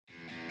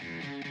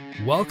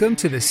Welcome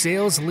to the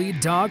Sales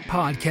Lead Dog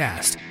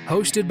Podcast,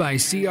 hosted by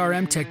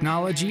CRM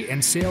technology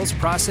and sales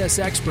process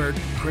expert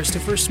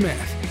Christopher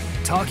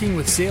Smith, talking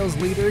with sales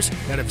leaders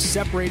that have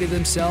separated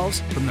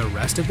themselves from the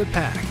rest of the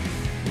pack.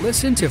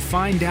 Listen to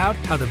find out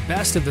how the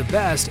best of the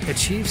best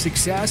achieve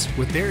success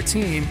with their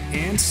team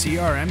and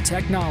CRM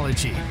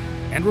technology.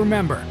 And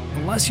remember,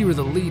 unless you are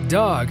the lead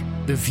dog,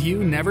 the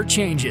view never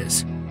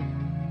changes.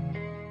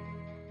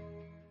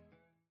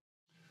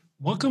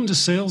 Welcome to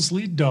Sales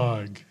Lead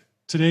Dog.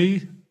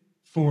 Today,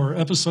 for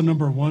episode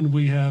number 1,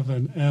 we have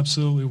an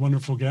absolutely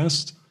wonderful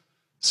guest,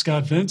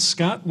 Scott Vince.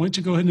 Scott, why don't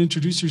you go ahead and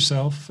introduce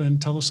yourself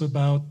and tell us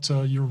about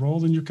your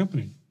role in your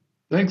company?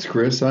 Thanks,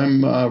 Chris.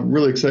 I'm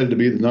really excited to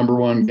be the number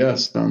one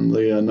guest on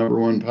the number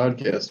one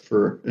podcast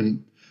for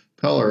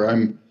Impeller.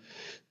 I'm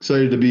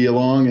excited to be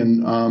along,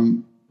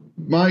 and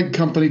my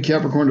company,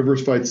 Capricorn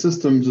Diversified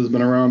Systems, has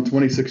been around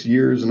 26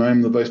 years, and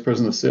I'm the Vice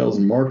President of Sales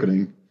and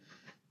Marketing.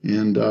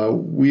 And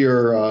we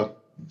are a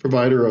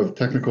provider of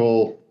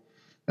technical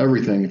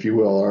everything, if you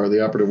will.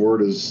 The operative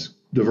word is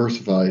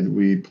diversified.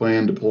 We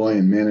plan, deploy,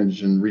 and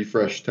manage and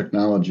refresh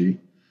technology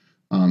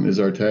is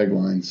our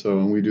tagline.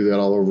 So we do that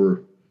all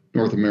over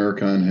North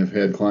America and have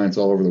had clients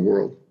all over the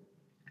world.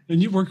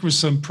 And you work with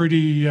some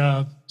pretty,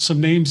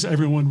 some names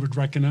everyone would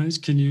recognize.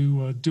 Can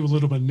you do a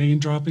little bit of name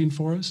dropping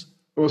for us?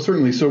 Well,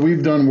 certainly. So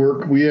we've done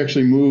work. We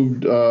actually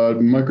moved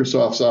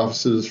Microsoft's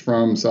offices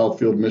from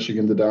Southfield,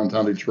 Michigan to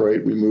downtown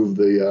Detroit. We moved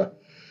the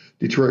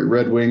Detroit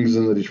Red Wings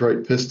and the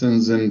Detroit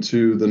Pistons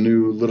into the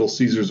new Little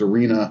Caesars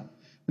Arena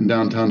in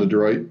downtown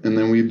Detroit. And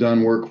then we've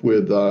done work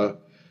with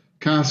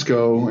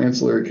Costco,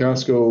 ancillary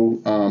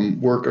Costco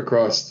work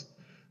across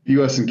the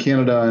U.S. and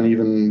Canada, and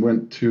even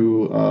went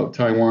to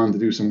Taiwan to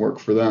do some work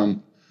for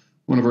them.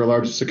 One of our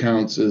largest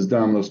accounts is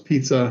Domino's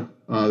Pizza.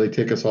 They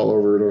take us all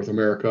over North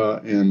America.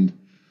 And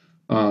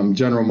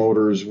General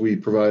Motors, we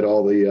provide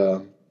all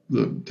the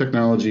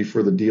technology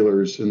for the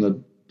dealers in the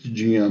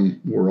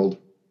GM world.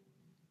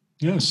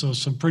 Yeah, so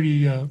some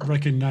pretty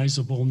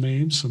recognizable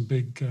names, some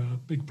big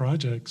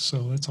projects.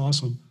 So that's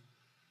awesome.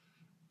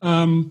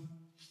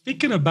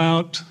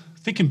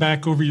 Thinking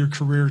back over your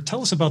career,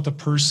 tell us about the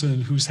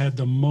person who's had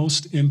the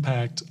most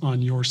impact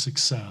on your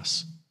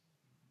success.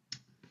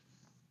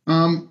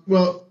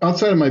 Well,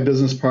 outside of my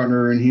business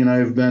partner, and he and I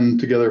have been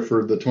together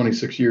for the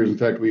 26 years. In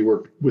fact, we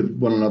worked with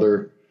one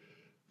another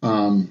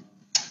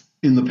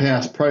in the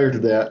past prior to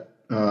that,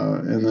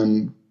 and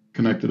then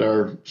connected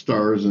our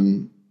stars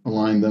and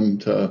aligned them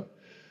to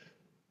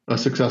a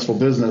successful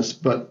business.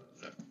 But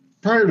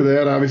prior to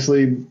that,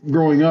 obviously,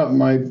 growing up,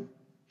 my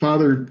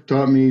father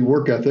taught me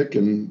work ethic,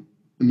 and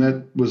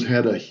that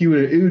had a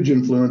huge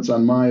influence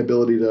on my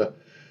ability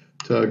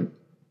to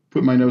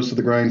put my nose to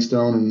the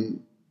grindstone,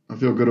 and I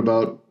feel good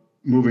about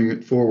moving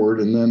it forward.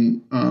 And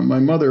then my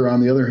mother,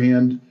 on the other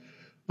hand,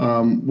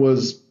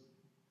 was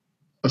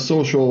a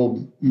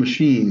social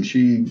machine.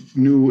 She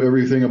knew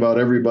everything about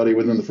everybody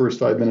within the first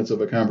 5 minutes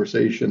of a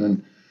conversation.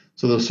 And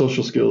so those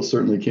social skills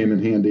certainly came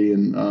in handy,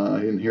 and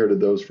I inherited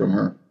those from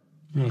her.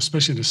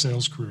 Especially in a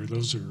sales career,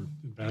 those are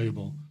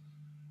invaluable.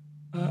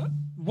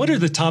 What are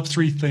the top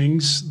 3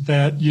 things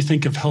that you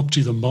think have helped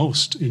you the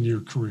most in your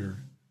career?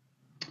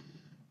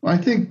 I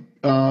think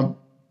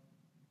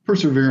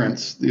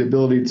perseverance, the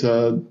ability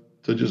to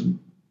just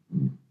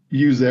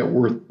use that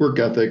work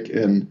ethic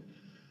and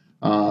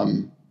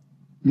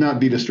not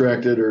be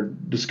distracted or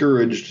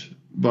discouraged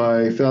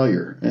by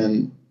failure.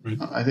 And right.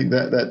 I think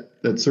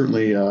that's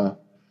certainly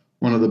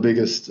one of the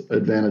biggest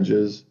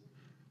advantages.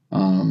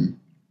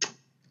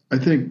 I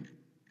think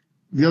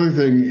the other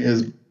thing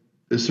is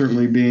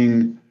certainly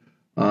being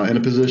in a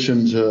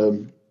position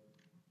to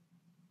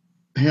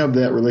have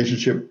that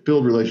relationship,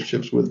 build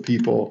relationships with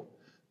people,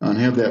 and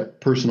have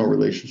that personal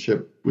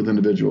relationship with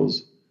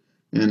individuals,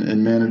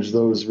 and manage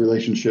those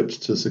relationships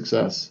to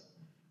success.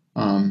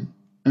 And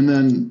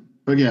then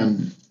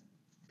again,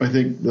 I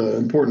think the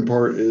important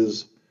part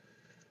is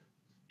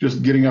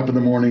just getting up in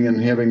the morning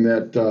and having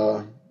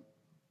that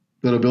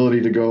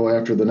ability to go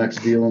after the next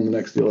deal and the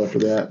next deal after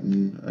that,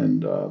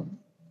 and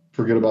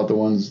forget about the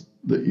ones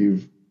that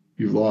you've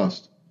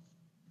lost.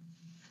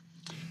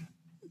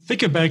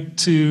 Thinking back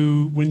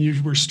to when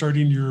you were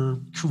starting your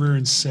career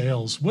in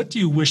sales, what do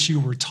you wish you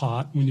were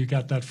taught when you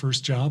got that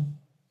first job?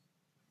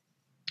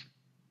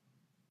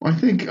 I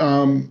think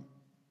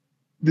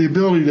the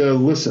ability to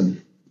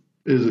listen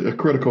is a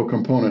critical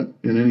component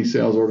in any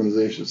sales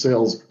organization,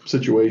 sales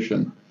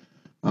situation.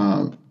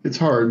 It's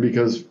hard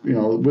because,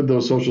 with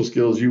those social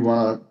skills, you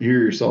want to hear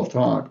yourself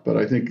talk, but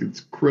I think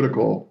it's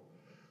critical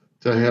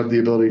to have the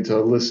ability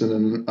to listen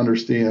and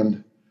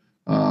understand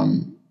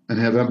and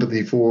have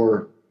empathy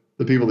for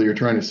the people that you're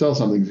trying to sell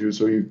something to,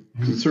 so you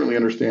can certainly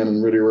understand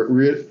and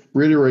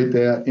reiterate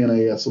that in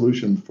a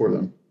solution for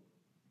them.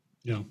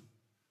 Yeah.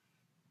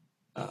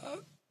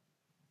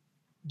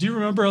 Do you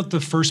remember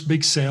the first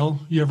big sale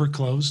you ever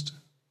closed,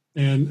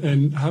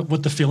 and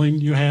what the feeling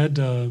you had?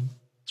 Do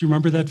you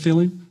remember that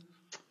feeling?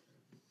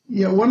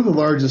 Yeah, one of the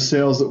largest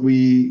sales that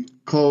we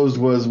closed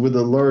was with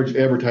a large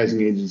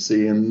advertising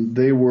agency, and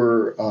they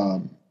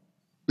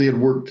had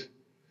worked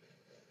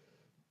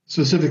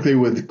specifically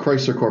with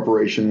Chrysler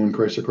Corporation, when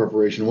Chrysler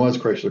Corporation was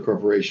Chrysler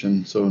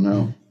Corporation, so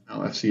now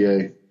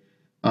FCA.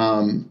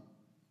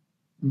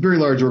 Very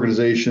large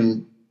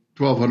organization,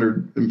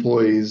 1,200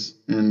 employees,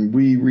 and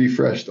we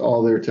refreshed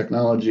all their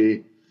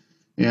technology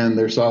and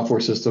their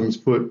software systems,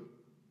 put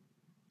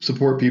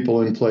support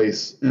people in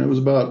place, and it was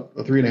about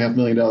a $3.5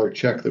 million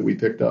check that we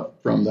picked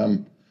up from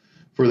them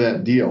for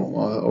that deal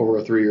over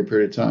a 3-year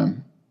period of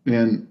time.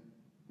 And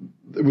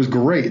it was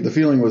great. The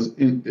feeling was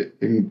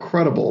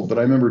incredible, but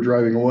I remember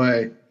driving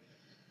away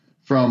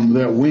from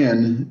that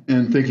win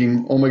and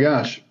thinking, oh my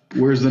gosh,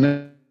 where's the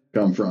next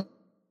come from?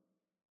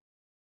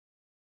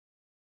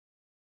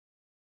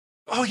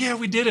 Oh yeah,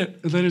 we did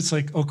it. And then it's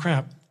like, oh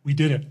crap, we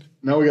did it.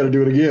 Now we got to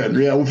do it again.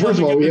 Yeah. Well, first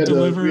of all, you had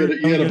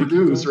to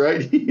produce,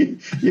 right?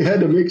 You had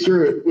to make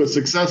sure it was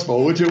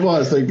successful, which it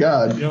was, thank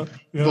God. Yep.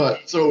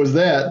 But so it was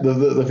that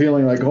the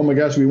feeling like, oh my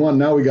gosh, we won.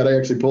 Now we got to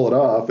actually pull it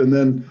off. And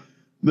then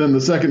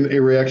the second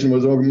reaction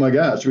was, oh my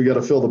gosh, we got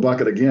to fill the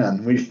bucket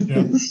again.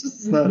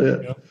 It's not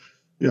it. Yep.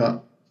 Yeah.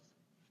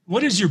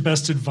 What is your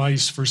best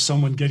advice for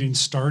someone getting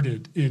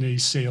started in a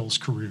sales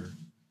career?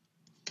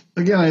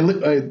 Again, I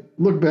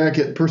look back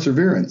at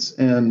perseverance,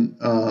 and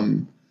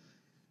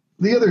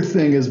the other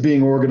thing is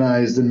being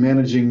organized and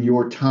managing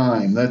your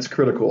time. That's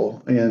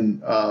critical,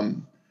 and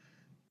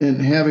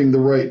having the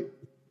right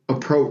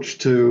approach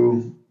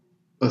to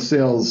a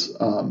sales.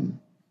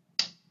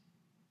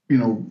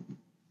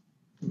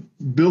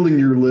 Building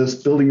your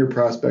list, building your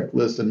prospect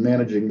list, and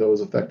managing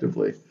those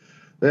effectively.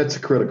 That's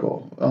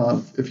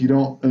critical. If you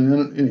don't, and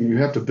then you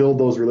have to build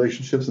those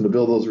relationships, and to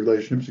build those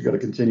relationships, you got to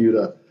continue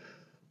to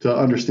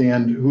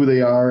understand who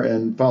they are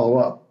and follow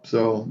up.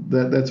 So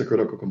that's a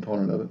critical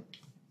component of it.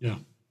 Yeah.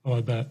 Oh,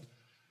 I bet.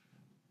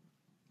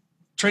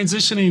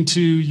 Transitioning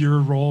to your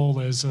role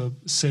as a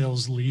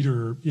sales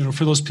leader,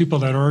 for those people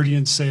that are already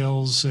in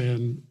sales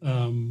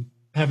and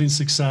having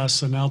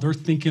success, and now they're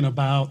thinking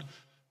about,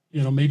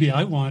 maybe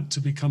I want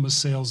to become a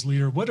sales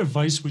leader. What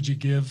advice would you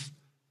give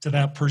to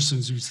that person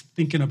who's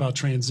thinking about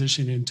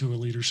transitioning into a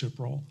leadership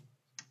role?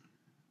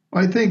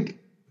 I think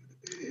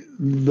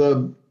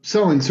the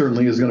selling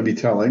certainly is going to be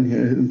telling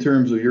in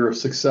terms of your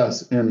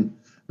success in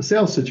a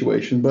sales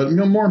situation, but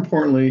more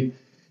importantly,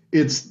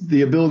 it's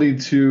the ability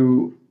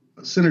to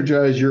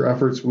synergize your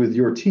efforts with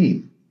your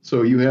team.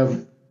 So you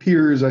have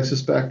peers, I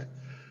suspect,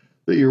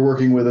 that you're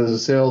working with as a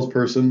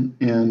salesperson,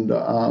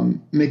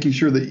 and making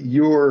sure that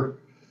you're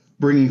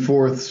bringing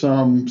forth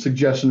some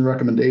suggestion,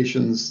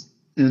 recommendations,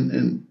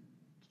 and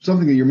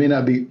something that you may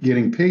not be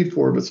getting paid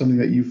for, but something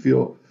that you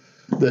feel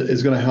that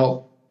is going to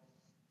help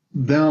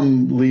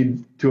them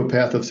lead to a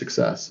path of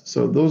success.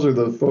 So those are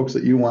the folks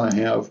that you want to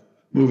have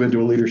move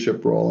into a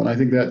leadership role. And I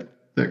think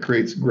that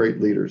creates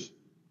great leaders.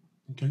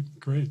 Okay,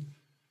 great.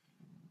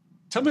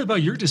 Tell me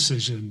about your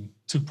decision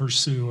to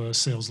pursue a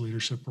sales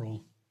leadership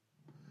role.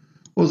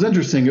 Well, it's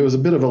interesting. It was a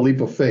bit of a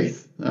leap of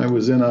faith. I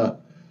was in a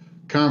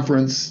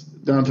conference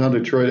downtown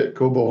Detroit at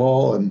Cobo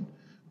Hall and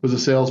was a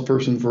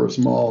salesperson for a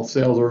small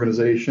sales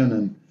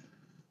organization,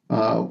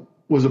 and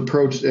was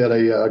approached at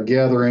a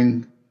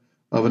gathering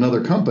of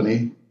another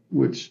company,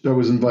 which I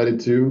was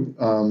invited to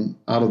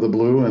out of the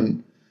blue.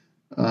 And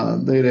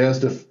they'd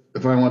asked if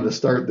I wanted to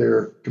start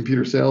their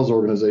computer sales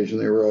organization.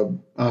 They were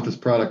an office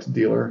products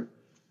dealer.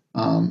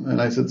 And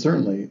I said,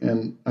 certainly.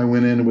 And I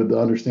went in with the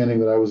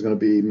understanding that I was going to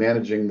be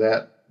managing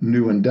that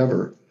new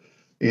endeavor.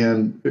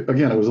 And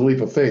again, it was a leap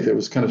of faith. It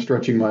was kind of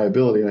stretching my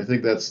ability. And I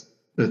think that's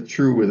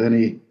true with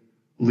any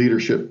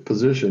leadership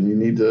position. You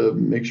need to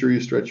make sure you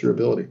stretch your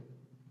ability.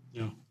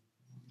 Yeah.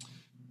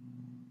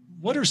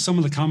 What are some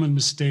of the common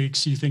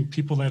mistakes you think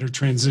people that are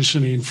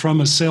transitioning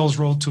from a sales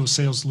role to a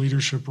sales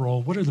leadership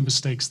role, what are the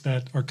mistakes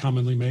that are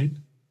commonly made?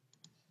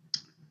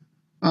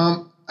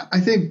 I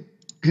think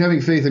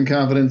having faith and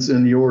confidence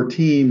in your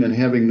team and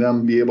having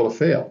them be able to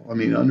fail. I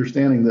mean,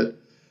 understanding that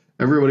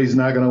everybody's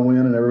not going to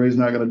win and everybody's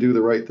not going to do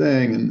the right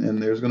thing, and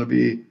there's going to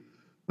be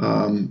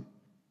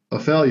a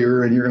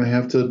failure, and you're going to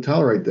have to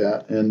tolerate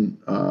that. And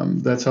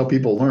that's how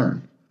people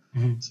learn.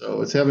 Mm-hmm.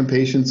 So it's having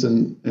patience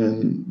and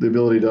the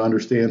ability to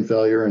understand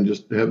failure and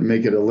just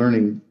make it a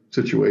learning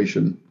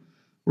situation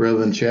rather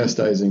than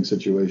chastising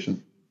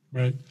situation.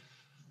 Right.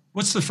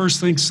 What's the first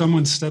thing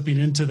someone stepping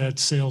into that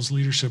sales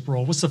leadership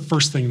role, what's the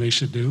first thing they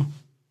should do?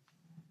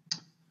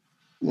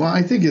 Well,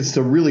 I think it's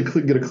to really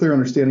get a clear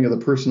understanding of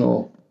the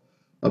personal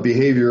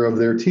behavior of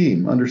their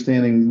team,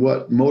 understanding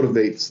what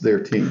motivates their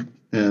team.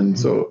 And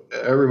so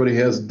everybody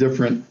has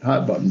different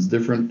hot buttons,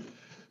 different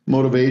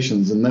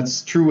motivations, and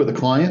that's true with a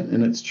client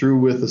and it's true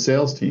with the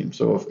sales team.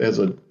 So if, as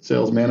a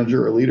sales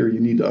manager or leader, you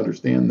need to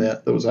understand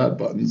those hot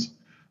buttons,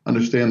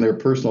 understand their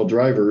personal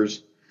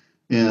drivers,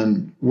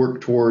 and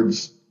work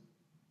towards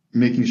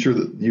making sure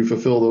that you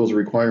fulfill those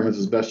requirements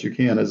as best you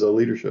can as a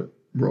leadership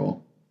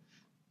role.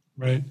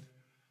 Right.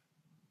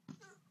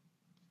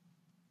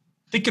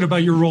 Thinking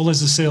about your role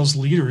as a sales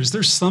leader, is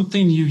there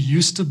something you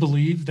used to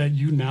believe that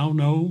you now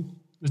know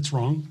that's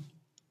wrong?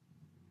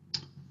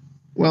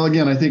 Well,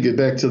 again, I think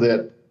back to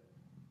that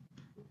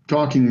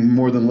talking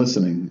more than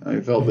listening.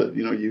 I felt that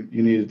you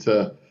needed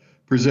to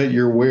present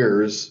your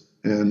wares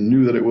and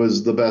knew that it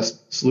was the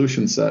best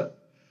solution set.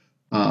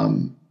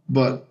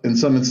 But in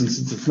some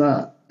instances, it's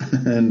not.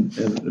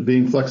 and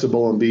being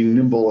flexible and being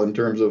nimble in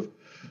terms of,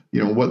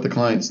 what the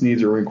client's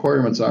needs or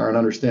requirements are and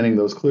understanding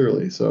those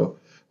clearly. So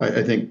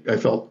I think I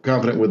felt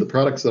confident with the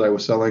products that I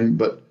was selling,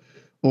 but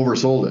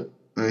oversold it.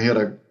 I had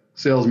a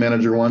sales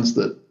manager once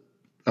that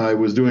I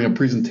was doing a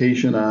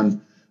presentation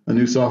on a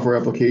new software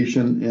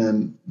application,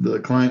 and the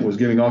client was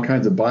giving all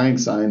kinds of buying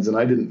signs, and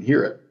I didn't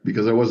hear it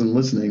because I wasn't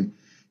listening.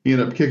 He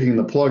ended up kicking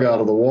the plug out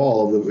of the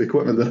wall of the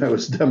equipment that I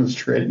was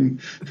demonstrating,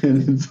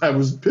 and I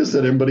was pissed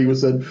at him. But he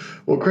said,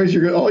 "Well, Chris,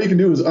 all you can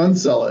do is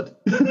unsell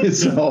it."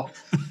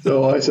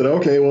 so I said,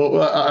 "Okay,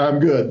 well, I'm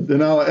good." And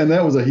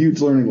that was a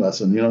huge learning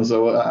lesson,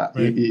 So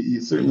Right.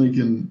 you certainly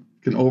can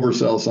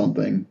oversell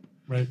something.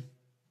 Right.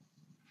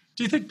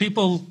 Do you think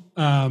people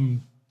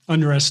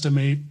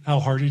underestimate how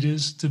hard it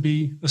is to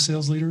be a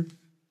sales leader?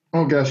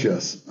 Oh gosh,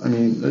 yes. I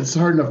mean, it's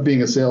hard enough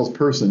being a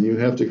salesperson. You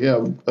have to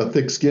have a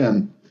thick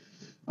skin,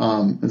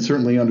 and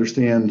certainly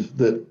understand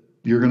that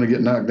you're going to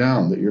get knocked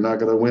down, that you're not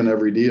going to win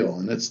every deal,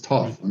 and it's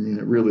tough. I mean,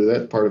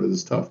 that part of it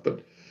is tough.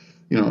 But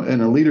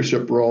in a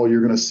leadership role,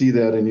 you're going to see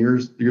that in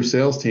your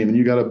sales team, and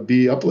you got to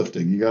be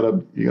uplifting. You got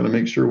to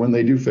make sure when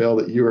they do fail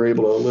that you are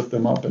able to lift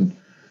them up and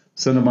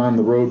send them on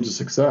the road to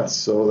success.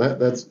 So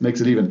that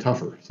makes it even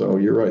tougher. So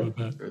you're right.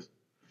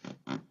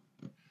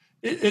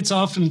 It's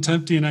often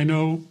tempting. I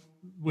know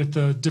with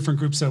the different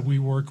groups that we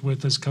work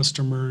with as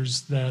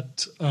customers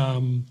that,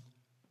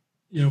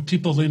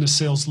 people in a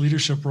sales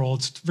leadership role,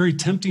 it's very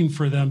tempting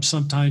for them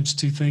sometimes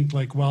to think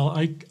like, well,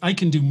 I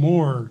can do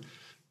more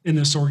in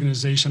this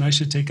organization. I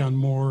should take on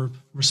more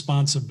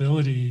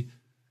responsibility.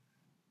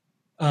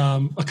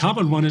 A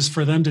common one is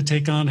for them to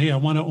take on, hey, I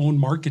want to own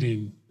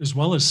marketing as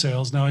well as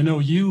sales. Now, I know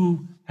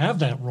you have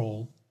that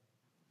role.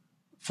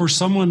 For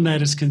someone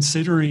that is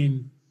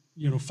considering,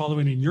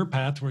 following in your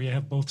path where you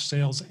have both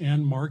sales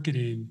and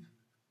marketing,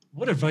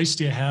 what advice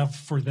do you have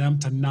for them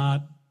to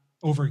not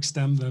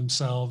overextend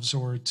themselves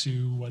or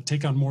to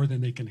take on more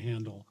than they can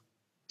handle?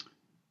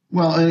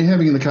 Well, and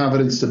having the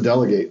confidence to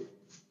delegate.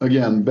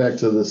 Again, back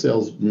to the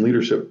sales and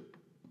leadership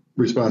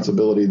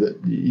responsibility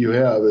that you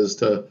have is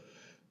to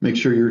make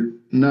sure you're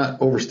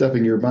not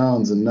overstepping your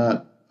bounds and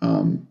not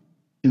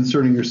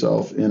inserting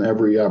yourself in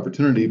every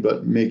opportunity,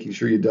 but making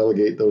sure you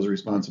delegate those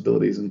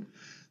responsibilities. And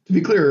to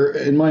be clear,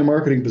 in my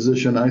marketing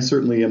position, I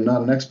certainly am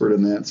not an expert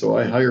in that, so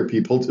I hire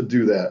people to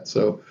do that.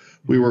 So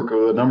we work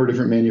with a number of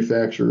different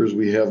manufacturers.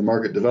 We have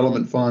market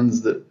development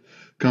funds that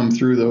come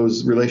through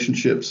those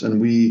relationships,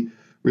 and we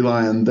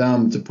rely on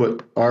them to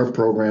put our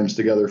programs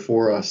together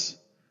for us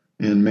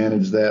and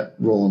manage that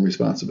role and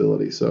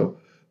responsibility. So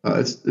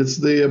it's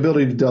the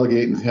ability to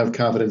delegate and have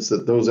confidence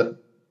that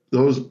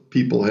those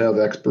people have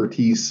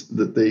expertise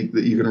that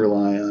you can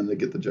rely on to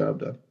get the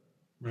job done.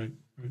 Right.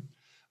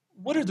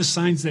 What are the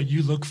signs that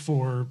you look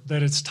for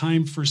that it's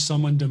time for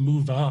someone to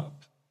move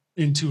up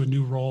into a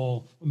new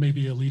role,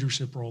 maybe a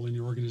leadership role in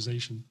your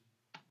organization?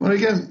 Well,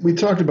 again, we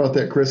talked about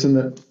that, Chris, in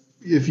that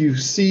if you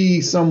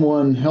see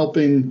someone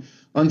helping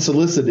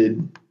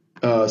unsolicited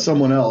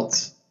someone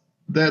else,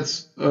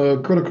 that's a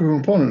critical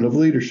component of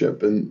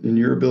leadership and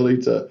your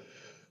ability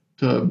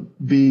to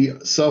be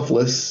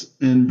selfless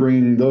in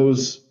bringing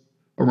those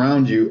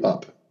around you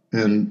up.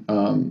 And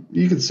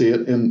you can see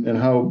it in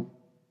how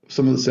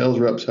some of the sales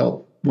reps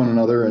help one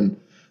another,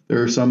 and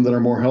there are some that are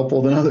more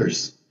helpful than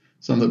others,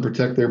 some that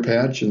protect their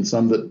patch and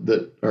some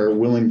that are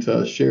willing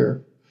to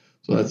share.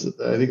 So I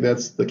think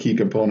that's the key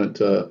component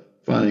to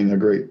finding a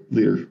great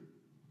leader.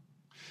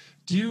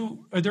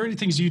 Are there any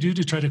things you do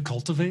to try to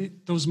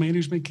cultivate those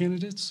management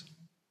candidates?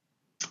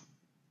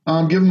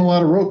 Give them a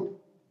lot of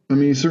rope. I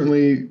mean,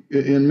 certainly,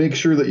 and make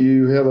sure that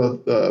you have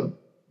a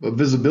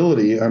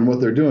visibility on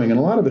what they're doing. And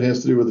a lot of it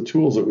has to do with the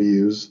tools that we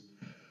use,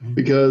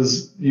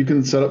 because you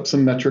can set up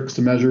some metrics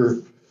to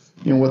measure,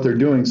 what they're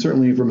doing,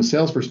 certainly from a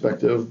sales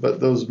perspective, but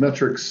those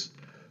metrics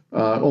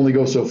only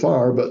go so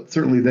far. But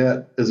certainly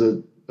that is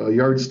a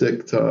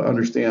yardstick to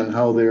understand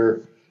how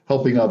they're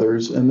helping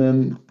others. And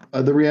then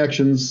the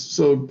reactions.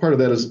 So part of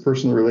that is the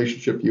personal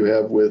relationship you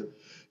have with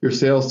your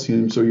sales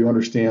team. So you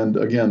understand,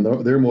 again,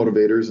 their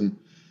motivators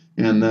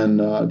and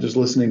then just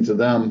listening to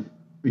them,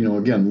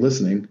 again,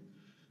 listening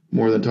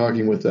more than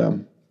talking with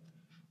them.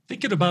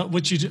 Thinking about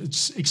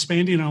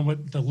expanding on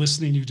what the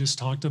listening you just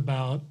talked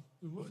about,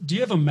 do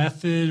you have a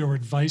method or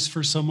advice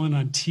for someone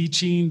on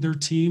teaching their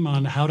team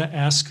on how to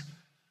ask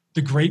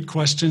the great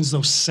questions,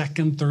 those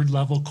second, third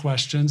level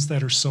questions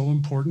that are so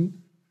important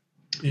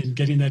in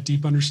getting that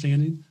deep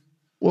understanding?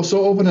 Well,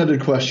 so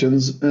open-ended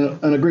questions,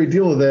 and a great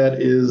deal of that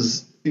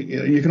is,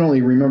 you can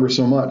only remember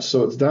so much,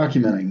 so it's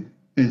documenting.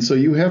 And so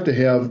you have to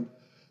have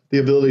the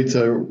ability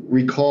to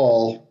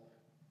recall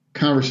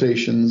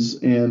conversations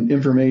and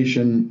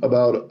information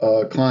about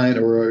a client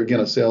or,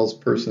 again, a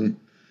salesperson,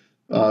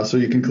 so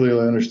you can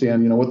clearly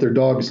understand, what their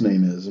dog's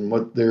name is and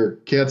what their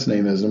cat's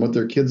name is and what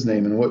their kid's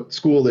name and what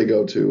school they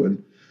go to.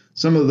 And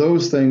some of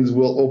those things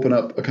will open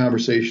up a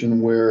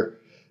conversation where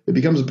it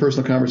becomes a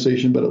personal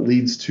conversation, but it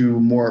leads to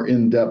more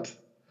in-depth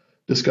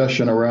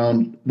discussion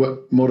around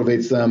what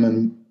motivates them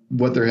and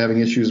what they're having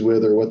issues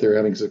with or what they're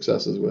having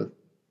successes with.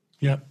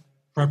 Yep.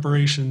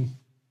 Preparation.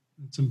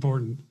 It's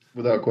important.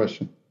 Without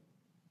question.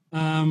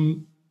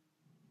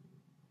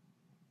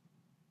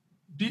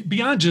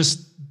 Beyond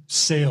just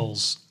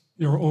sales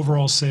or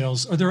overall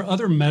sales, are there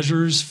other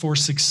measures for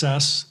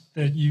success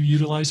that you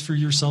utilize for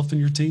yourself and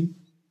your team?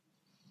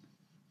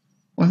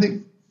 Well, I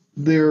think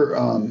they're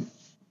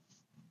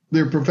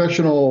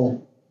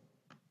professional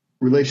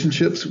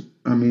relationships.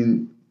 I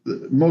mean,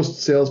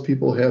 most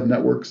salespeople have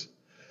networks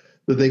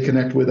that they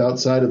connect with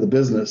outside of the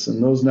business,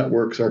 and those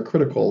networks are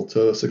critical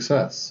to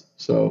success.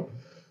 So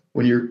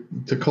when you're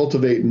to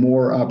cultivate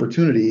more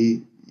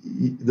opportunity,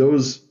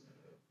 those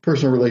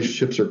personal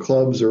relationships or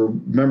clubs or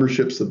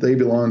memberships that they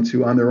belong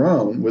to on their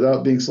own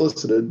without being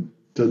solicited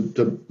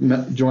to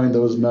join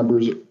those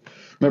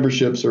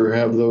memberships or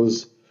have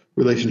those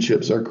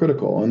relationships are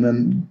critical. And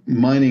then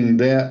mining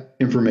that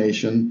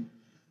information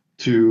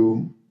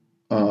to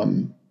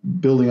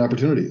building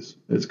opportunities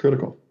is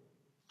critical.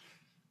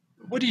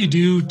 What do you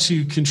do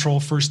to control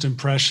first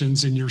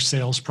impressions in your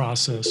sales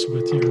process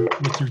with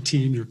your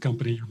team, your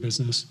company, your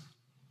business?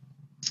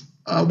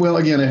 Well,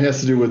 again, it has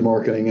to do with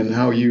marketing and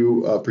how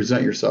you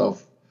present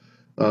yourself.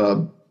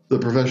 The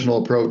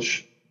professional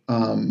approach.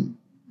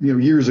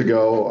 Years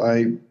ago,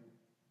 I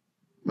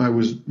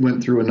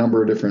went through a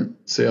number of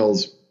different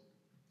sales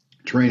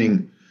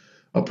training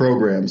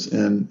programs,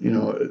 and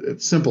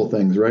it's simple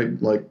things,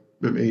 right? Like,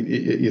 I mean,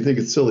 you think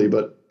it's silly,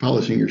 but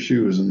polishing your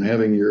shoes and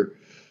having your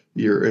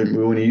and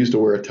when you used to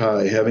wear a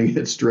tie, having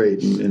it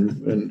straight,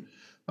 and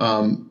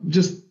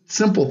just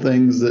simple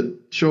things that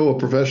show a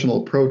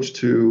professional approach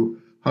to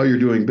how you're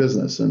doing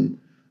business. And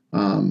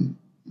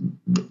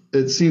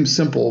it seems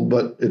simple,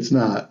 but it's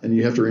not. And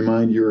you have to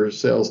remind your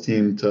sales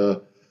team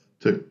to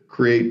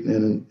create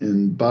and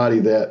embody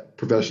that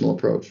professional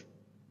approach.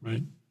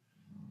 Right.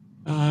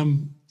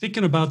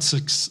 Thinking about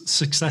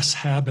success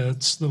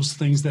habits, those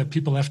things that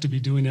people have to be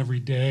doing every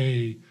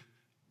day.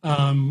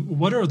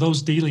 What are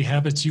those daily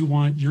habits you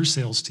want your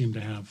sales team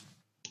to have?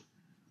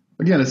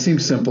 Again, it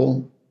seems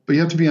simple, but you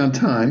have to be on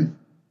time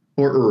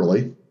or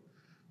early.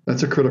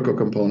 That's a critical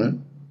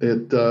component.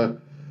 It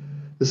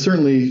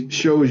certainly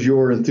shows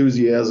your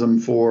enthusiasm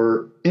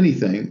for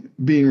anything,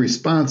 being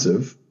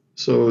responsive,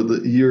 so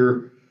that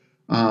you're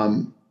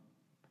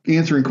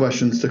answering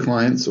questions to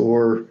clients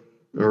or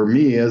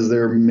me as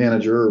their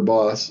manager or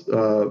boss.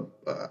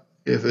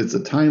 If it's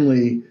a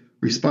timely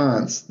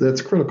response,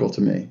 that's critical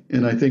to me,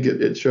 and I think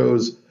it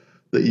shows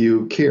that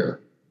you care.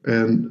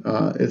 And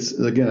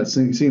it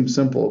seems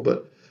simple,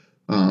 but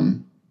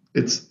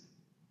it's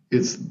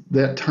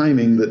that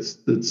timing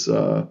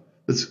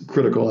that's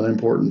critical and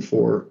important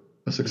for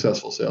a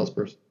successful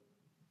salesperson.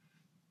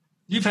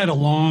 You've had a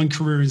long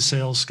career in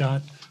sales,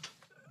 Scott.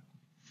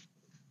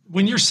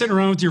 When you're sitting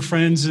around with your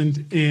friends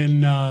and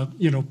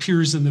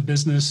peers in the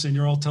business, and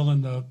you're all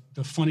telling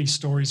the funny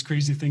stories,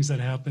 crazy things that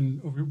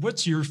happen,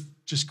 what's your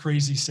just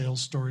crazy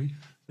sales story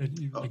that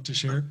you'd like to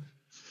share?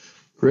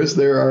 Chris,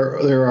 there are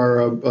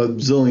a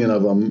zillion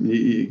of them.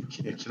 You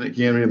can't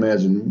even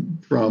imagine,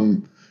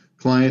 from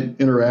client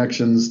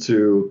interactions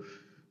to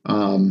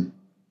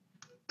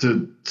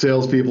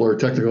salespeople or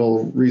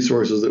technical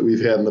resources that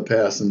we've had in the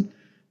past, and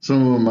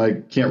some of them I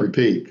can't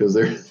repeat because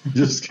they're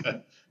just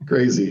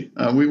crazy.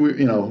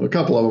 We a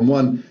couple of them.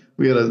 One,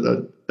 we had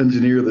an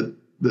engineer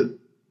that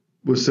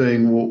was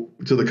saying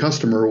to the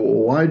customer, "Well,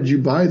 why did you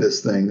buy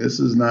this thing? This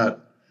is not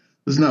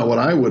what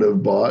I would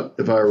have bought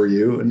if I were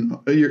you." And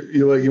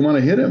you're like, you want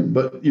to hit him,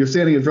 but you're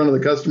standing in front of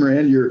the customer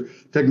and your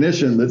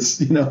technician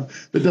that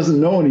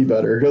doesn't know any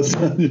better.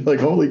 You're like,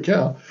 holy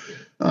cow.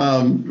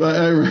 I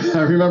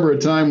remember a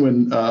time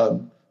when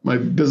my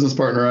business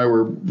partner and I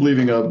were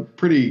leaving a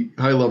pretty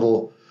high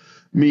level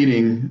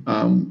meeting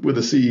with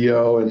the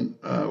CEO, and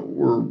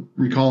we're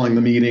recalling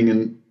the meeting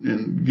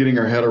and getting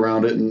our head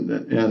around it.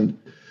 And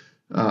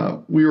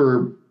we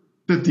were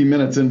 50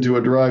 minutes into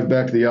a drive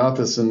back to the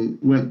office and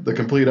went the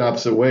complete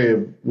opposite way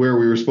of where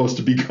we were supposed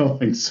to be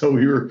going. So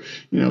we were,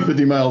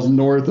 50 miles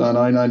north on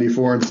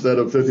I-94 instead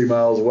of 50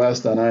 miles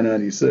west on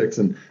I-96,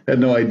 and had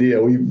no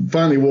idea. We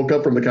finally woke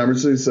up from the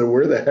conversation and said,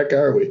 where the heck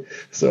are we?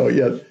 So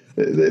yeah,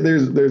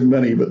 there's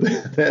many, but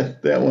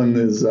that one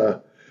is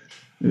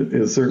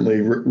certainly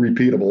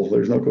repeatable.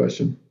 There's no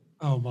question.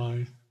 Oh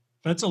my,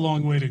 that's a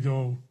long way to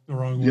go the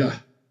wrong way.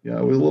 Yeah,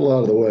 it was a little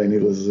out of the way,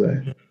 needless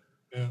to say.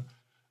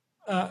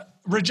 Yeah.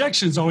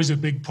 Rejection is always a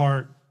big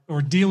part,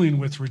 or dealing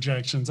with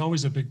rejection is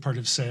always a big part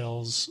of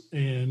sales,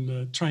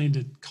 and trying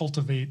to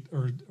cultivate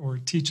or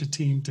teach a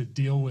team to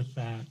deal with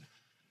that.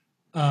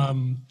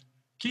 Can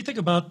you think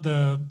about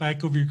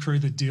back over your career,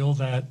 the deal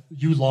that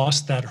you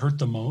lost that hurt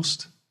the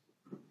most?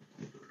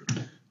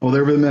 Well,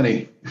 there were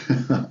many.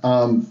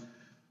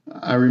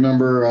 I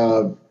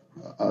remember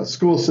a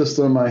school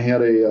system. I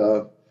had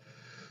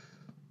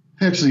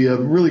actually a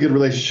really good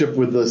relationship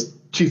with the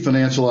chief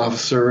financial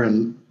officer,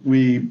 and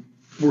we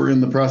were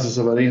in the process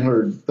of an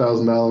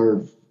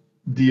 $800,000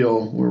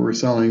 deal where we're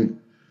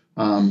selling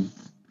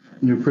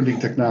new printing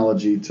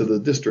technology to the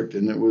district,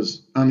 and it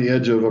was on the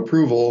edge of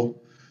approval.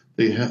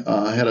 They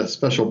had a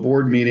special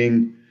board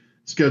meeting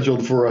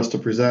scheduled for us to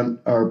present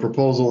our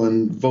proposal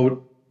and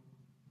vote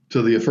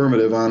to the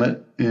affirmative on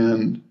it.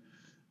 And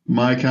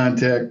my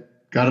contact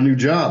got a new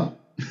job.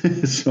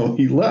 So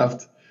he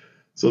left.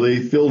 So they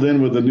filled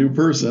in with a new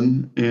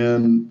person,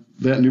 and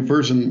that new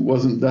person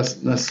wasn't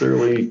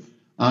necessarily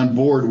on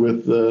board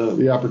with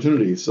the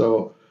opportunity.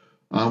 So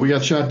we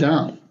got shot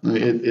down.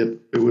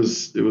 It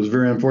was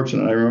very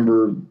unfortunate. I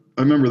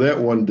remember that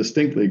one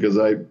distinctly because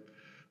I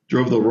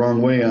drove the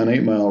wrong way on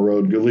 8 Mile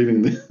Road,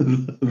 leaving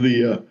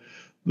the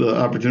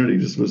opportunity.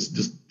 Was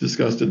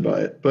disgusted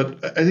by it.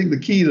 But I think the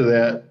key to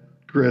that,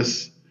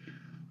 Chris,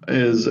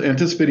 is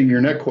anticipating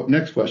your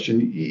next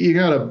question. You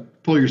got to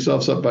pull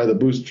yourselves up by the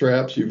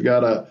bootstraps. You got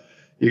to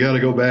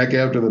go back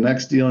after the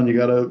next deal, and you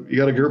got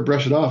to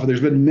brush it off. And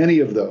there's been many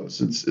of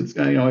those. It's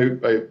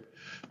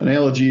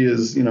analogy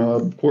is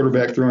a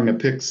quarterback throwing a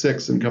pick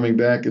six and coming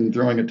back and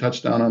throwing a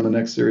touchdown on the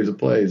next series of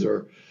plays,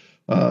 or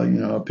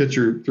a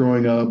pitcher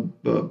throwing a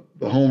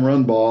home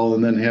run ball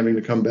and then having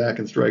to come back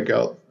and strike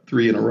out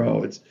 3 in a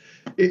row.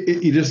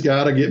 You just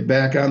got to get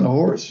back on the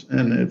horse,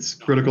 and it's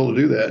critical to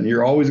do that. And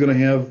you're always going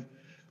to have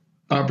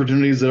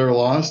opportunities that are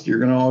lost. You're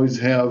going to always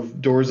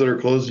have doors that are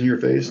closed in your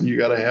face, and you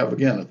got to have,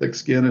 again, a thick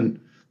skin and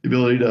the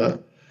ability to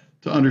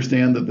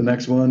understand that the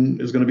next one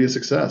is going to be a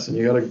success, and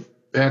you got to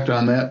act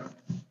on that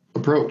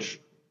approach.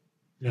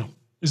 Yeah.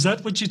 Is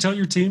that what you tell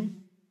your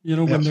team, when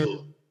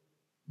Absolutely.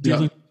 they're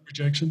dealing with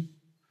rejection?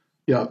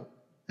 Yeah.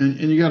 And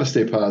you got to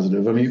stay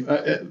positive. I mean,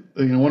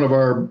 one of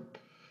our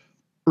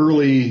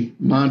early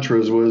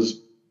mantras was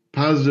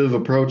positive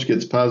approach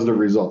gets positive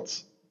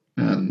results.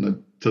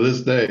 And to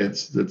this day,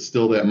 it's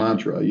still that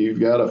mantra. You've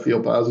got to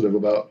feel positive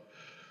about.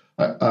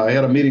 I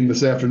had a meeting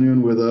this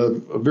afternoon with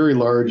a very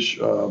large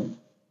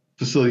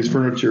facilities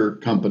furniture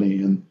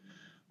company, and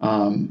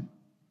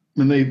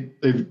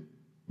they've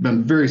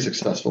been very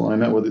successful. And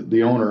I met with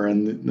the owner,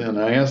 and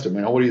I asked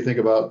him, what do you think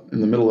about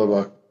in the middle of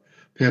a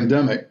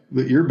pandemic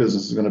that your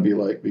business is going to be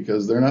like?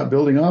 Because they're not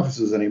building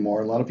offices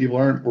anymore. A lot of people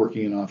aren't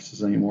working in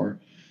offices anymore.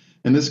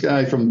 And this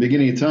guy, from the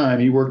beginning of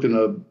time, he worked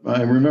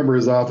I remember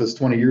his office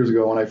 20 years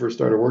ago when I first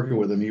started working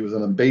with him. He was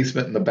in a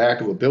basement in the back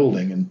of a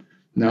building, and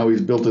now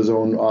he's built his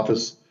own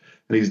office,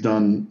 and he's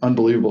done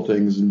unbelievable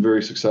things and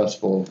very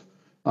successful.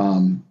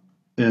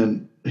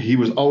 And he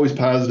was always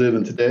positive,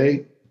 and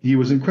today he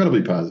was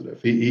incredibly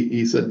positive.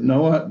 He said, "You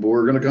know what?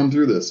 We're going to come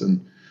through this,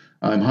 and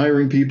I'm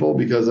hiring people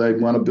because I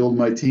want to build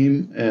my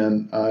team,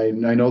 and I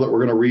know that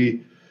we're going to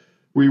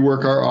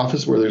rework our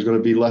office where there's going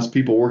to be less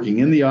people working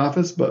in the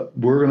office, but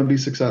we're going to be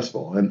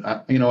successful." And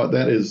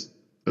that is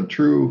a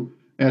true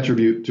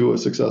attribute to a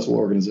successful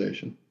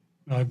organization.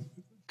 I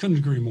couldn't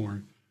agree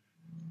more.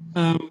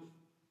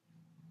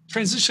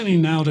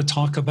 Transitioning now to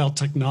talk about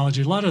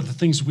technology, a lot of the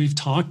things we've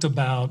talked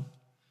about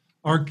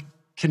are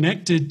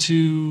connected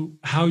to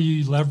how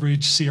you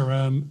leverage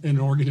CRM in an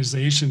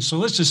organization. So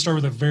let's just start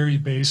with a very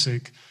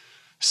basic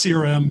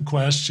CRM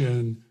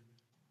question.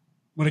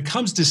 When it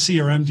comes to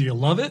CRM, do you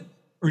love it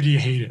or do you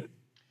hate it?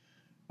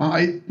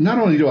 Not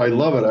only do I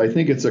love it, I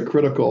think it's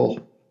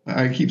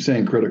I keep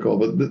saying critical,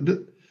 but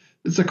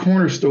it's a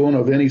cornerstone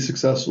of any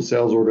successful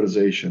sales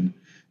organization.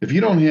 If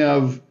you don't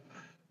have,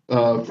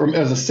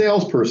 as a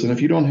salesperson,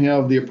 if you don't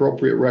have the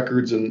appropriate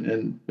records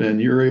and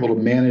you're able to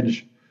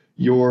manage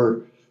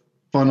your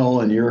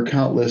funnel and your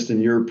account list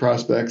and your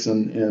prospects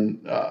and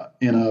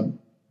in a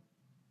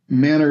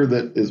manner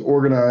that is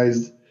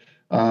organized,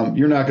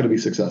 you're not going to be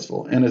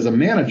successful. And as a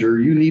manager,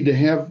 you need to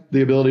have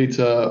the ability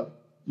to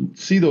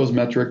see those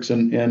metrics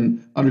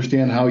and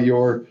understand how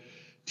your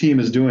team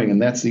is doing.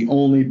 And that's the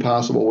only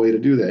possible way to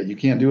do that. You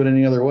can't do it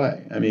any other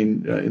way. I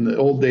mean, in the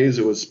old days,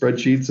 it was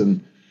spreadsheets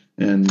and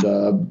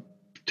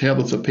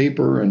tablets of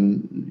paper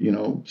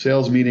and,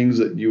 sales meetings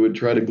that you would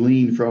try to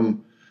glean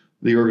from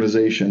the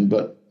organization.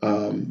 But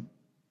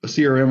a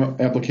CRM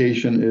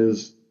application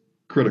is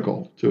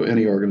critical to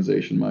any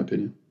organization, in my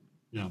opinion.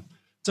 Yeah.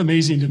 It's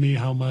amazing to me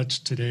how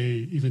much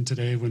even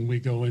today, when we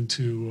go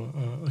into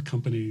a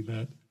company,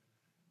 that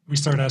we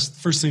start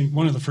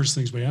one of the first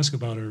things we ask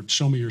about are,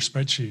 show me your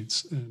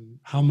spreadsheets, and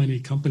how many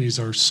companies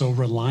are so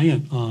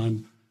reliant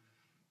on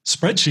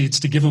spreadsheets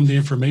to give them the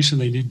information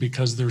they need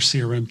because their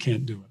CRM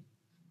can't do it.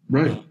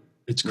 Right.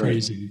 It's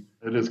crazy.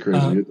 Right. It is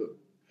crazy.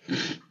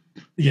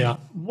 Yeah.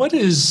 What do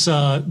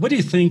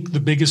you think the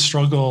biggest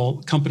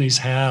struggle companies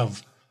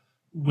have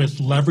with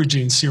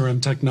leveraging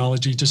CRM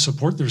technology to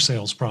support their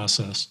sales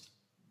process?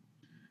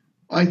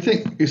 I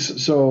think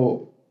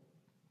so.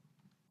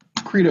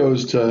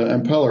 Kudos to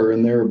Impeller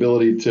and your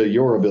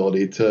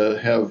ability to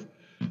have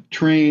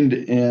trained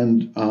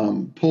and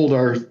pulled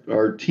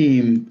our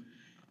team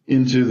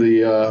into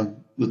the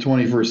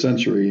 21st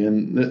century,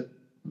 and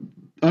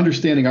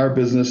understanding our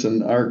business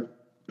and our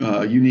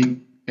unique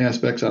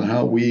aspects on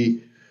how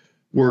we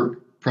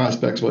work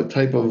prospects, what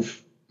type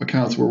of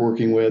accounts we're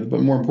working with,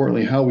 but more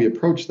importantly, how we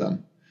approach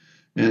them.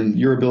 And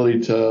your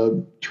ability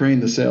to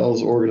train the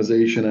sales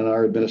organization and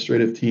our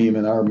administrative team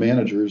and our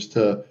managers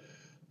to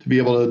be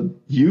able to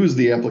use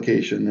the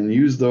application and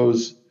use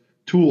those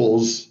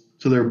tools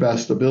to their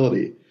best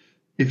ability.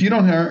 If you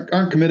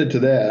aren't committed to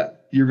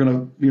that, you're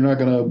not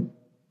gonna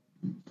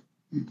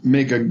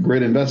make a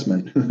great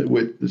investment.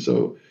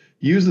 So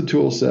use the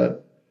tool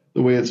set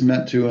the way it's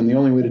meant to. And the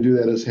only way to do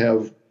that is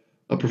have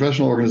a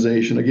professional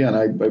organization. Again,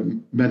 I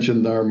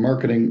mentioned our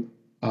marketing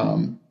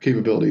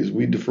capabilities.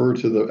 We defer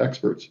to the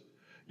experts.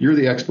 You're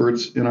the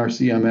experts in our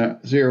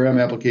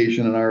CRM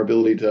application and our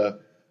ability to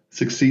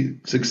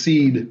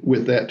succeed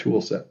with that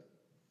tool set.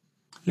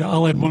 Yeah,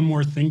 I'll add one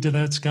more thing to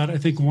that, Scott. I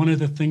think one of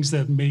the things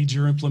that made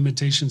your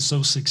implementation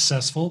so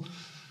successful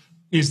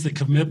is the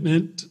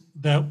commitment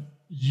that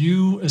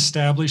you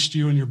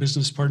and your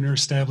business partner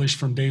established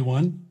from day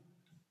one,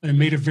 and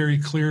made it very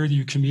clear.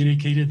 You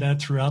communicated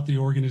that throughout the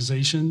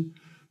organization.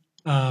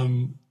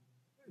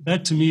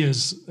 That to me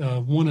is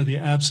one of the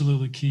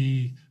absolutely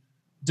key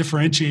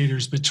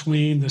differentiators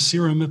between the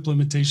CRM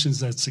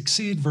implementations that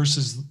succeed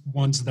versus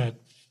ones that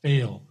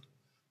fail,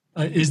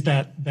 is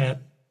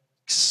that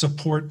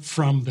support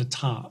from the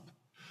top.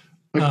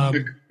 I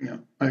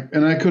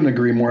couldn't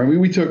agree more. I mean,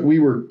 we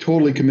were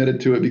totally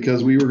committed to it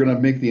because we were going to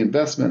make the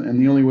investment,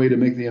 and the only way to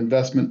make the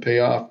investment pay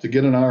off, to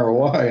get an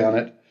ROI on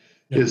it,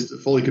 is to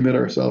fully commit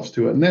ourselves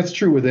to it. And that's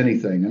true with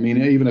anything. I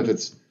mean, even if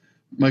it's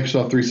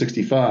Microsoft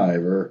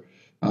 365 or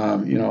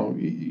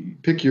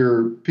pick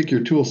your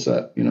tool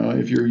set.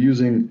 If you're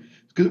using,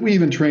 because we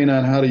even train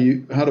on how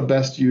to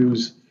best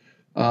use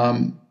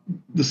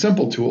the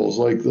simple tools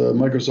like the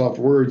Microsoft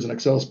Words and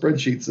Excel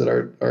spreadsheets that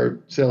our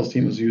sales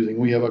team is using.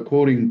 We have a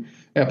quoting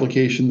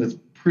application that's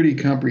pretty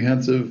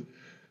comprehensive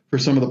for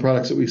some of the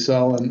products that we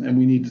sell, and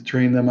we need to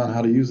train them on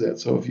how to use that.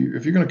 So if you're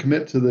going to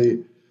commit to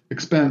the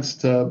expense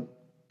to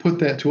put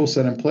that tool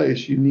set in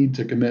place, you need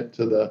to commit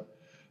to the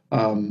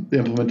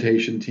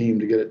implementation team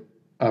to get it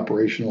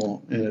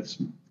operational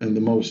in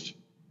the most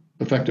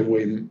effective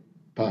way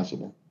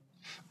possible.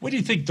 What do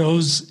you think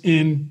those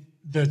in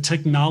the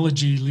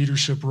technology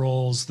leadership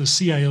roles, the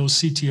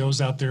CIOs, CTOs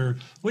out there,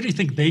 what do you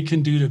think they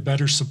can do to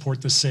better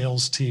support the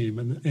sales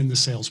team in the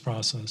sales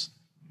process?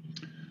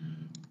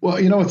 Well,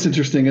 it's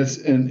interesting.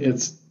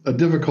 It's a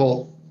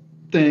difficult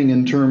thing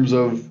in terms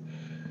of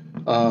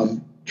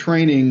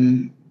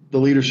training the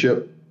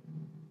leadership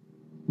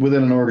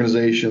within an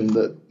organization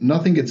that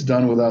nothing gets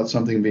done without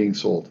something being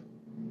sold.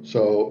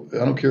 So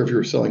I don't care if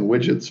you're selling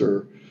widgets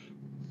or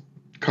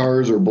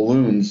cars or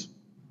balloons,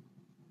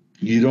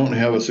 you don't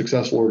have a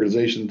successful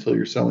organization until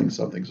you're selling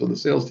something. So the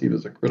sales team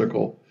is a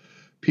critical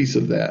piece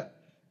of that.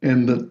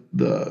 And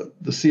the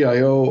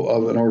CIO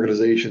of an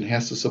organization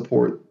has to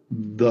support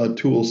the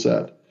tool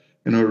set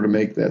in order to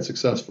make that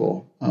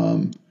successful.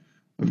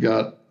 I've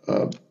got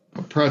a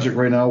project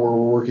right now where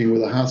we're working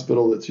with a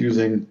hospital that's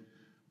using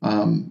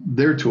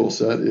their tool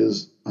set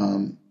is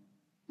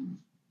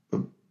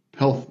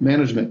health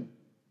management,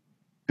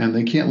 and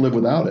they can't live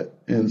without it.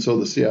 And so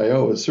the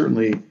CIO is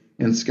certainly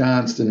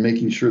ensconced in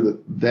making sure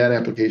that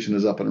application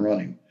is up and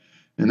running.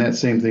 And that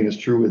same thing is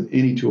true with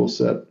any tool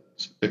set,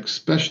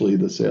 especially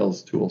the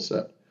sales tool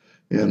set.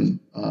 And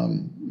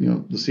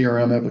the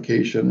CRM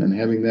application and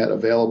having that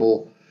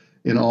available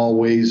in all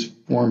ways,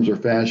 forms, or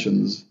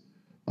fashions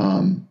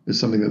is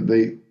something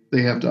that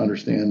they have to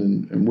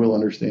understand and will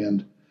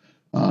understand,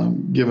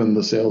 given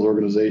the sales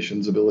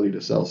organization's ability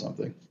to sell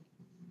something.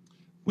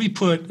 We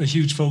put a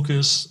huge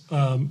focus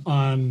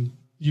on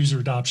user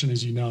adoption,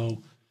 as you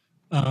know.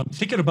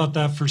 Thinking about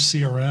that for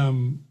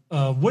CRM,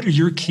 what are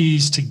your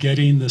keys to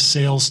getting the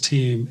sales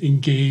team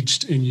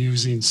engaged in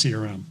using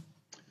CRM?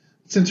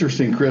 It's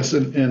interesting, Chris,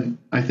 and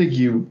I think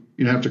you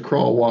have to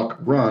crawl, walk,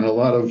 run. A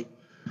lot of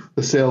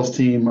the sales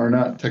team are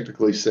not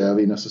technically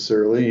savvy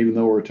necessarily, even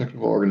though we're a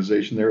technical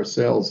organization. They're a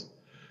sales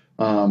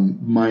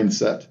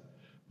mindset.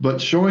 But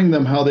showing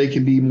them how they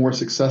can be more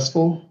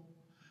successful,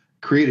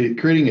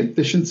 creating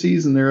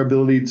efficiencies in their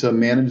ability to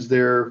manage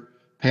their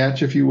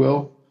patch, if you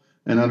will,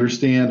 and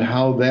understand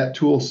how that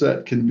tool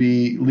set can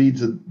lead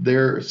to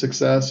their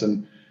success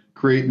and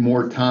create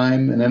more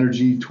time and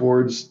energy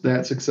towards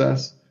that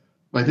success.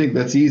 I think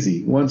that's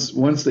easy.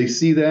 Once they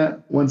see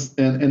that,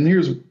 and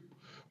here's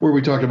where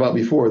we talked about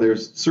before,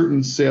 there's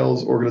certain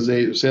sales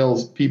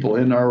people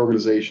in our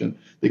organization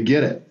that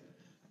get it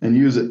and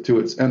use it to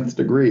its nth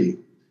degree,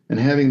 and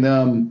having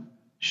them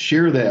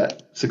share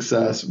that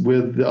success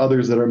with the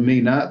others that may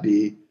not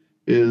be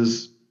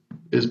is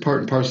part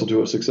and parcel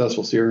to a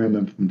successful CRM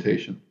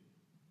implementation.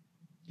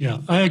 Yeah,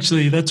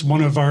 that's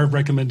one of our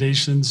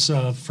recommendations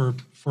for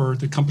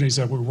the companies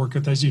that we work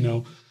with, as you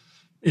know,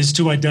 is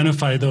to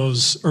identify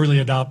those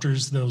early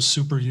adopters, those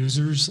super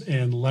users,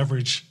 and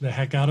leverage the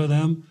heck out of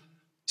them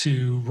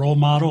to role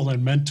model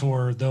and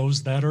mentor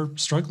those that are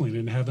struggling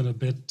and having a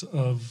bit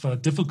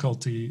of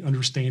difficulty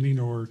understanding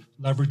or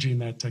leveraging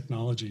that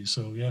technology.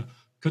 So yeah,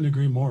 couldn't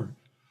agree more.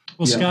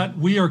 Well, yeah. Scott,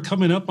 we are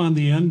coming up on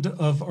the end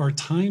of our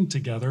time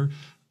together.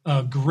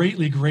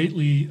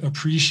 Greatly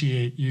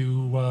appreciate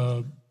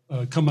you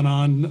coming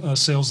on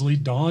Sales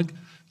Lead Dog.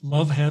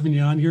 Love having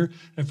you on here.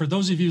 And for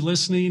those of you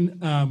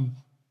listening,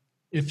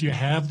 if you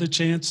have the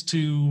chance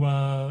to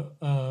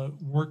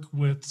work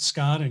with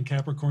Scott and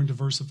Capricorn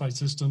Diversified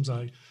Systems,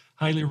 I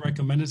highly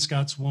recommend it.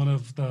 Scott's one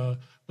of the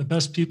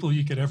best people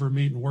you could ever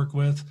meet and work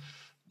with.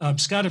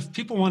 Scott, if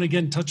people want to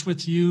get in touch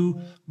with you,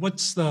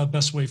 what's the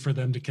best way for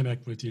them to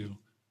connect with you?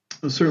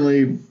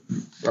 Certainly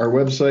our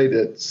website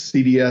at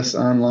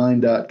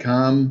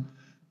cdsonline.com,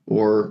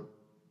 or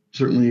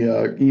certainly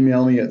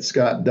email me at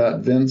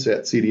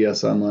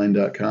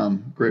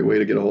scott.vince@cdsonline.com. Great way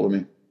to get a hold of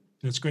me.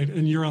 That's great.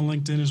 And you're on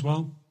LinkedIn as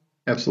well?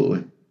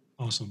 Absolutely.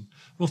 Awesome.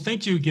 Well,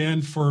 thank you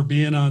again for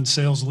being on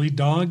Sales Lead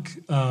Dog.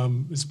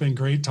 It's been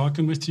great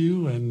talking with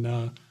you,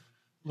 and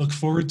look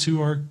forward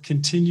to our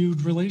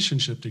continued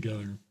relationship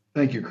together.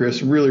 Thank you,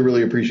 Chris. Really,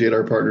 really appreciate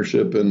our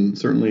partnership, and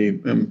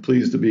certainly am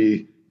pleased to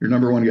be your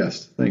number one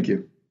guest. Thank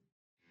you.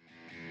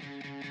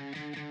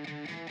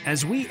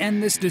 As we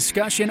end this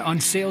discussion on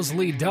Sales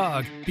Lead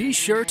Dog, be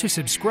sure to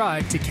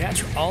subscribe to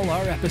catch all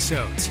our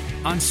episodes.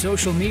 On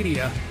social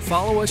media,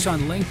 follow us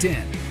on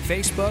LinkedIn,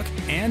 Facebook,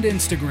 and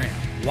Instagram.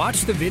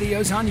 Watch the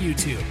videos on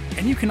YouTube,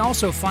 and you can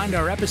also find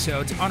our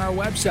episodes on our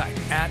website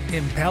at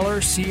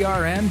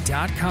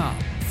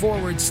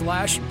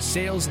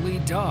impellercrm.com/Sales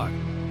Lead Dog.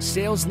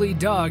 Sales Lead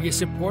Dog is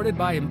supported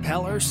by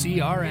Impeller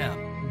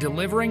CRM,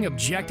 delivering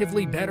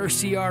objectively better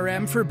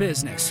CRM for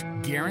business,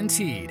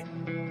 guaranteed.